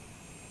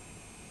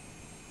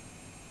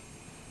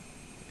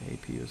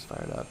 APU is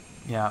fired up.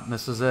 Yeah,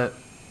 this is it.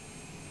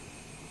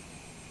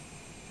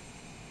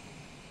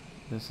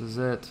 This is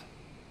it.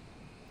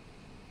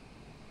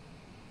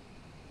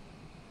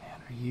 Man,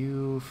 are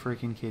you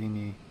freaking kidding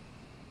me?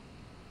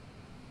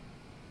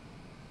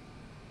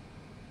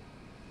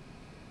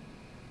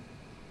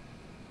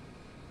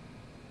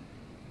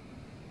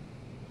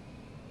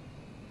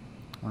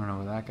 I don't know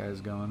where that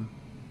guy's going.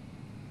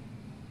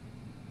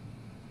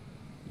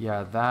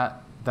 Yeah,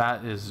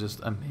 that is just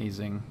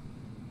amazing.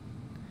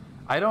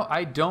 I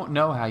don't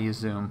know how you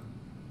zoom.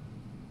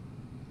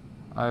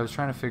 I was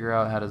trying to figure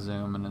out how to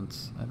zoom, and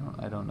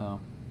I don't know.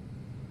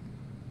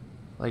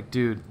 Like,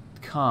 dude,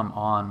 come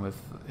on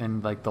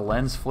and like the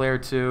lens flare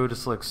too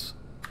just looks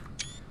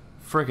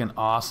freaking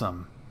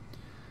awesome.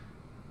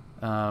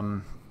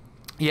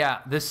 Yeah,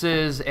 this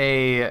is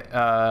a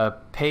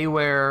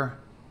payware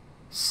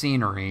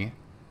scenery,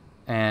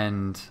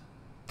 and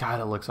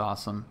God, it looks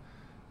awesome.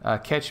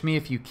 Catch Me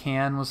If You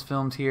Can was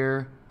filmed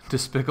here.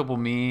 Despicable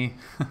Me.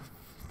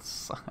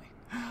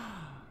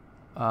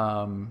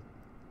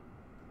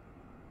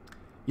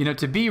 You know,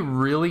 to be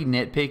really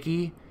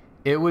nitpicky,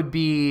 it would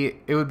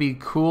be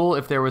cool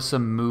if there was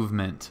some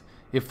movement,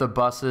 if the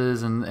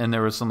buses and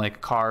there was some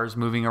like cars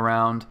moving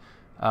around.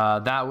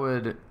 That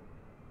would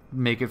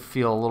make it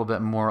feel a little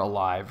bit more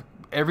alive.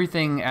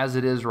 Everything as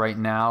it is right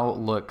now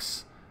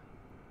looks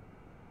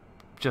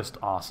just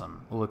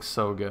awesome. It looks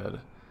so good.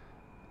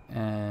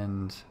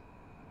 And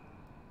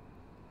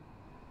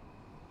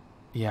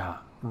yeah,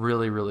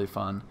 really, really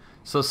fun.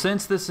 So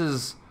since this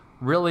is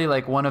really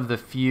like one of the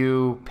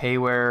few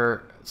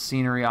payware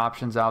scenery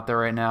options out there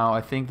right now,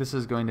 I think this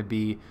is going to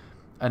be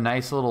a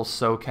nice little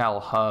SoCal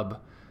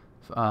hub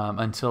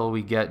until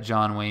we get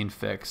John Wayne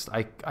fixed.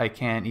 I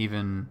can't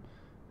even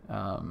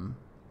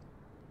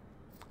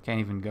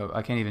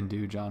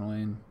do John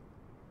Wayne.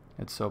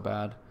 It's so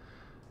bad.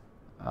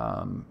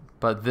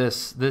 But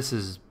this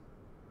is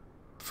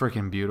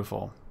freaking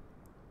beautiful.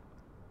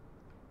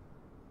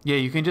 Yeah,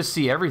 you can just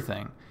see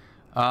everything.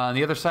 On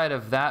the other side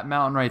of that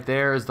mountain right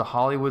there is the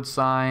Hollywood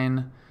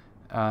sign.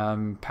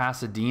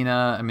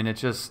 Pasadena. I mean,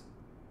 this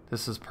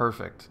is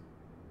perfect.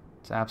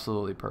 It's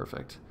absolutely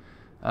perfect.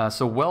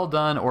 So well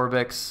done,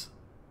 ORBX.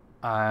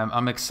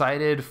 I'm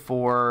excited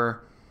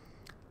for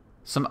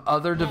some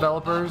other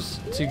developers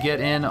to get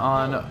in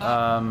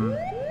on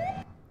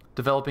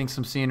developing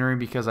some scenery,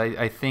 because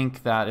I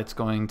think that it's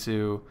going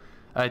to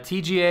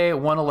TGA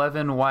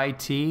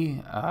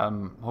 111YT.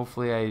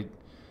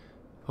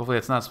 Hopefully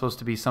it's not supposed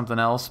to be something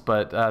else,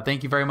 but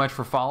thank you very much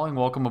for following.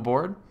 Welcome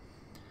aboard.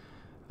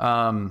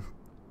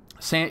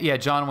 Yeah,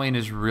 John Wayne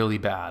is really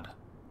bad.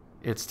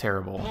 It's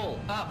terrible.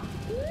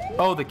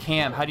 Oh, the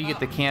cam. How do you get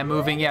the cam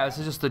moving? Yeah, this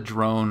is just the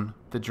drone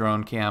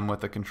cam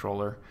with the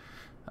controller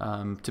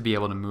to be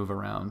able to move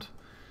around.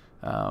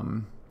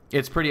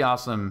 It's pretty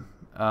awesome.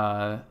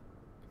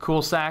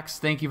 Cool Sax,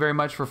 thank you very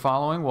much for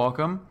following.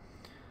 Welcome.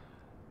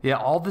 Yeah,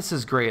 all this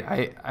is great.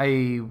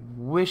 I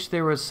wish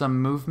there was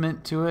some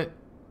movement to it.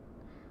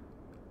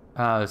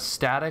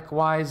 Static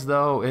wise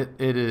though, it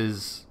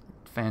is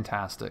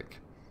fantastic.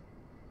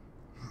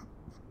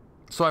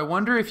 So I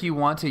wonder if you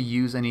want to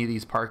use any of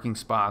these parking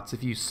spots,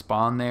 if you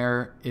spawn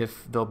there,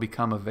 if they'll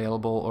become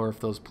available, or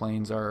if those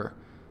planes are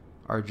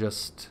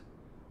just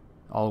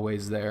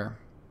always there.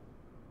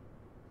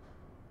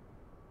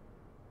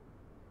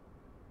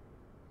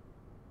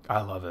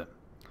 I love it.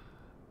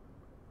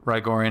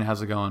 Rigorian,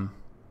 how's it going?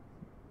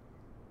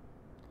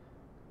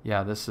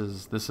 Yeah, this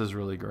is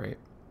really great.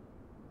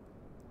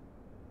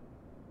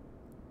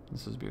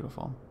 This is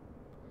beautiful.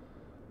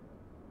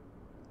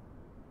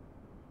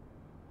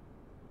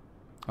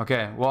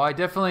 Okay, well, I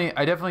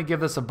definitely give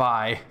this a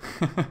buy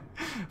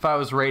if I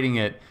was rating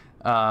it.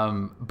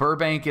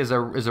 Burbank is a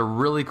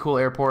really cool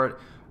airport.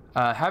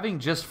 Having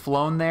just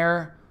flown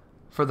there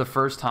for the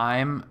first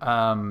time,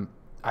 I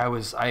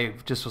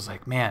just was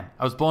like, man,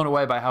 I was blown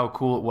away by how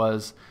cool it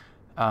was.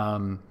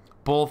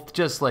 Both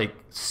just like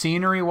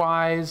scenery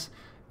wise,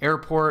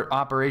 airport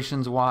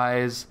operations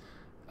wise,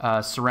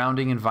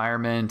 surrounding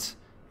environment.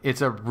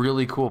 It's a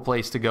really cool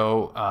place to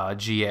go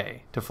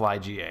to fly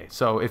GA.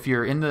 So if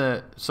you're in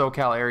the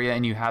SoCal area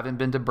and you haven't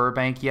been to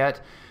Burbank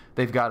yet,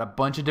 they've got a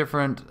bunch of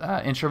different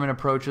instrument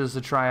approaches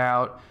to try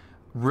out.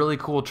 Really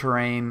cool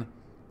terrain,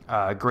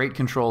 great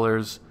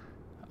controllers.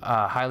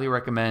 Highly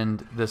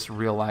recommend this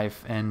real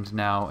life and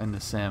now in the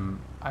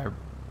sim.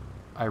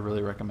 I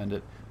really recommend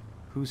it.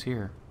 Who's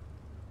here?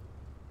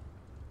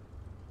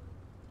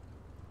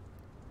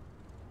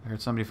 I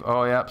heard somebody.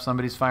 Oh, yep,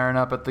 somebody's firing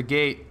up at the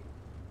gate.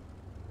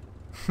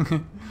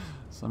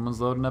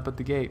 Someone's loading up at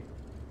the gate.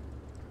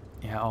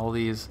 Yeah, all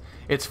these.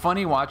 It's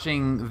funny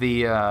watching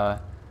the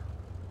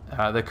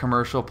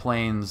commercial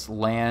planes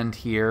land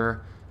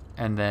here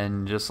and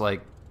then just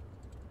like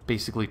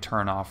basically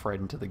turn off right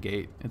into the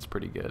gate. It's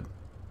pretty good.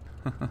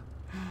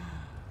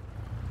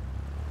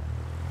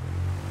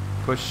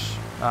 Push.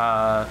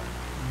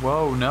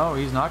 Whoa, no,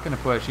 he's not going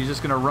to push. He's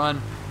just going to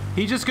run.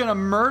 He's just going to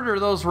murder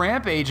those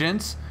ramp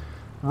agents,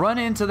 run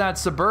into that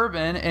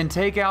Suburban, and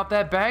take out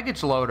that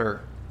baggage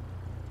loader.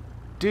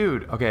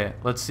 Dude, okay,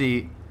 let's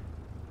see.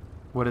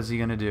 What is he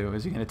going to do?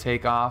 Is he going to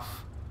take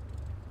off?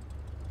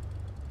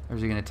 Or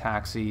is he going to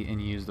taxi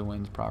and use the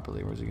winds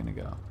properly? Where's he going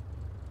to go?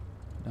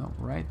 No,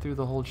 right through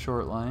the hold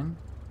short line.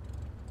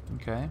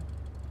 Okay.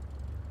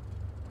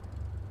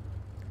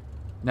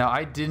 Now,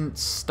 I didn't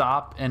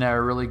stop in a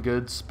really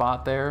good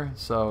spot there,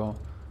 so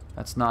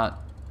that's not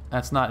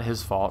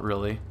his fault,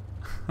 really.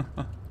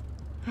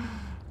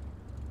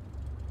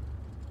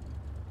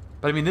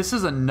 But I mean, this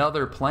is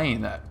another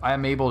plane that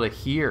I'm able to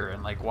hear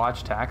and like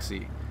watch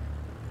taxi.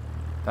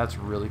 That's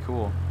really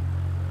cool.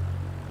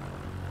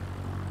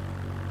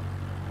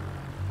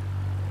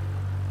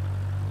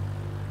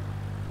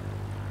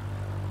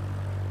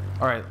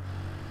 All right,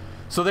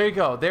 so there you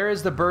go. There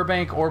is the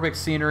Burbank ORBX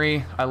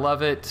scenery. I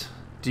love it.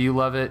 Do you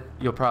love it?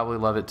 You'll probably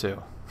love it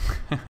too.